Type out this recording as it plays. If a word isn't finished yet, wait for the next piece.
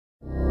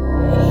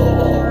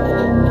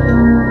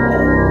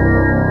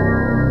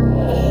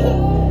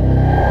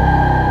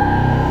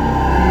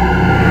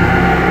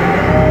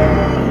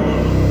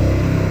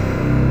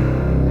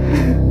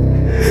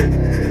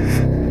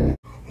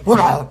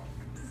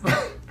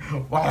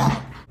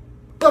Wow.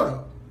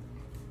 Hello,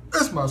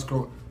 it's my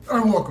school,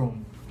 and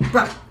welcome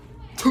back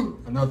to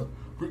another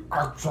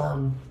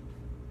reaction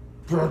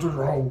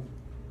video.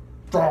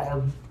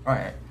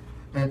 Alright,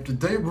 and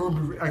today we'll be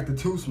reacting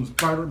to some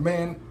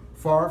Spider-Man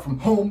Far From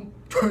Home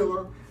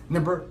trailer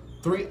number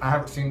 3. I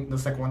haven't seen the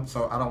second one,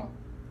 so I don't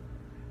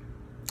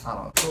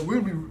know. So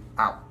we're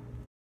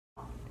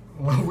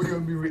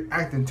gonna be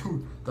reacting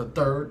to the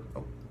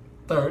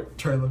third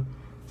trailer.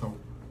 So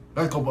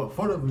let's go. But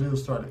before the video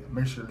started,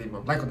 make sure to leave a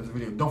like on this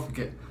video. Don't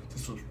forget to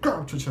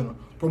subscribe to the channel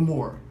for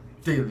more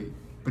daily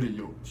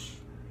videos.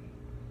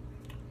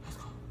 Let's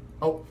go.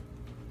 Oh,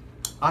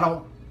 I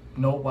don't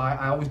know why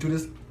I always do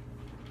this.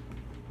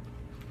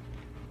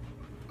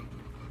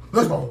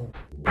 Let's go.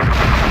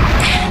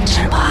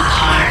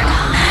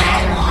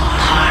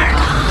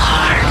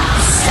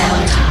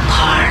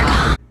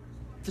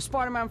 The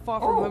Spider-Man Far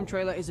From Home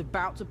trailer is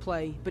about to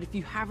play, but if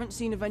you haven't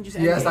seen Avengers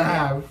Endgame, yes, I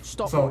have.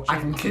 Stop so watching, I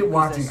can keep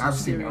watching. I've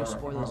seen it.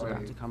 Spoilers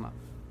about to come up.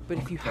 But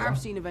if you have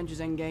seen Avengers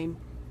Endgame,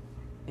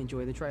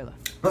 enjoy the trailer.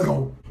 Let's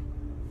go.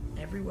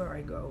 Everywhere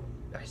I go,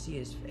 I see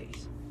his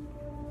face.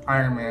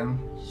 Iron Man.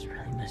 Just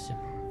really miss him.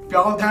 If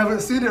y'all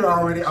haven't seen it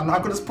already, I'm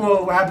not gonna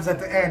spoil what happens at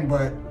the end,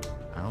 but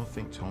I don't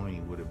think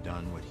Tony would have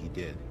done what he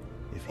did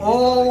if he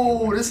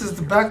this is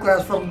the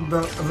backlash from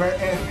the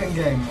end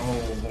game.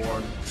 Oh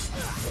Lord.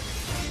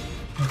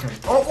 Okay.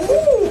 Oh,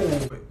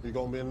 ooh! You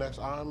gonna be the next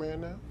Iron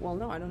Man now? Well,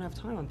 no, I don't have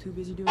time. I'm too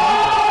busy doing Damn!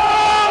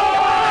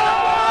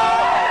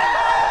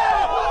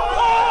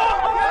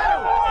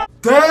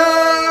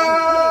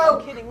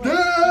 I'm kidding.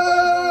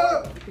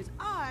 Damn! Because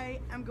I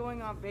am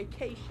going on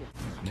vacation.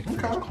 Nick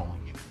Fury's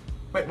calling you.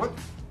 Wait, what?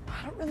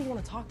 I don't really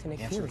want to talk to Nick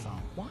Answer Fury. the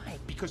phone. Why?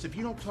 Because if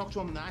you don't talk to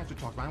him, then I have to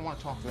talk to him. I don't want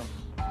to talk to him.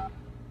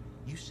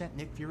 You sent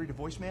Nick Fury to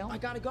voicemail? I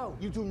gotta go.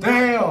 You do not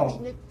Damn! reach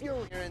Nick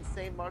Fury. You're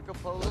insane, Marco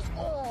Polo's.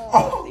 Oh.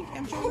 I think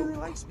MJ really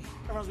likes me.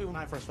 That reminds me when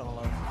I first fell in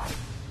love.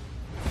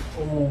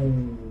 Oh.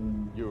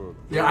 You're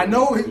Yeah, I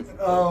know.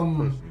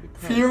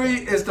 Fury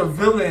is the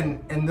villain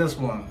in this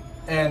one,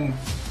 and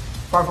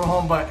Far From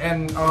Home, but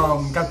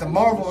got the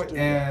Marvel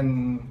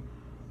and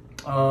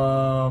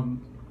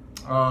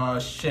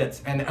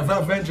shit, and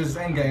Avengers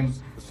Endgame.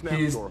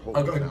 He's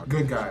a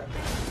good guy.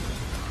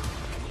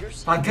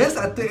 I guess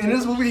in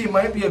this movie he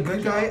might be a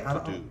good guy. I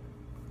don't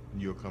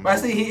know. But I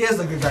see he is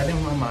a good guy.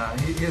 Never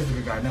mind. He is a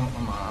good guy. Never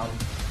mind.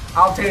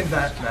 I'll change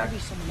that back.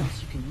 Maybe someone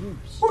else you can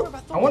use.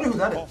 I wonder who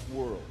that is.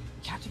 Off-world.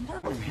 Captain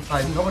Marvel.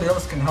 Like nobody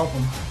else can help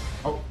him.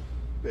 Oh.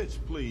 Bitch,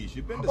 please.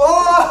 You've been to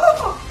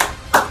Oh!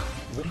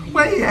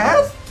 Wait, he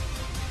has?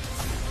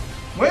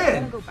 I'm gonna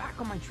When? go back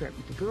on my trip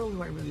with the girl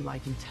who I really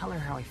like and tell her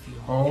how I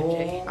feel. Oh.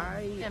 MJ,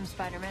 I I'm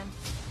Spider-Man.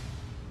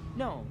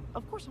 No,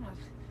 of course I'm not.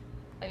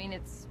 I mean,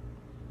 it's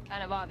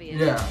kind of obvious.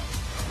 Yeah.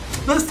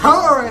 Let's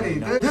tell her already.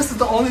 This is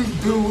the only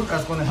dude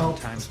that's gonna help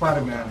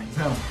Spider-Man. It's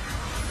him.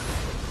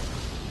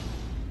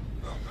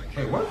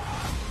 Wait, what?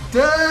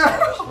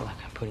 Damn! I feel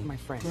like I'm putting my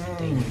friends in Dang.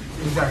 danger.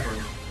 Exactly.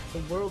 The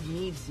world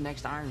needs the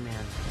next Iron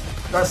Man.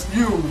 That's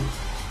you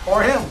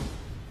or him.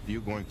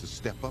 You going to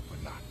step up or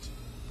not?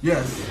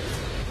 Yes.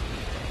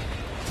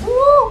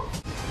 Woo!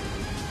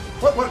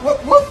 What? I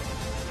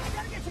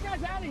gotta get you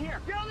guys out of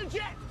here. Get on the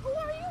jet. Who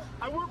are you?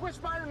 I work with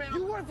Spider-Man.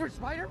 You work for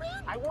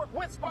Spider-Man? I work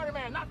with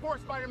Spider-Man, not for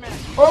Spider-Man.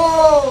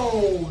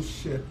 Oh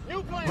shit!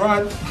 New plan.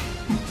 Run!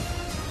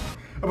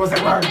 I was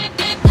like, run!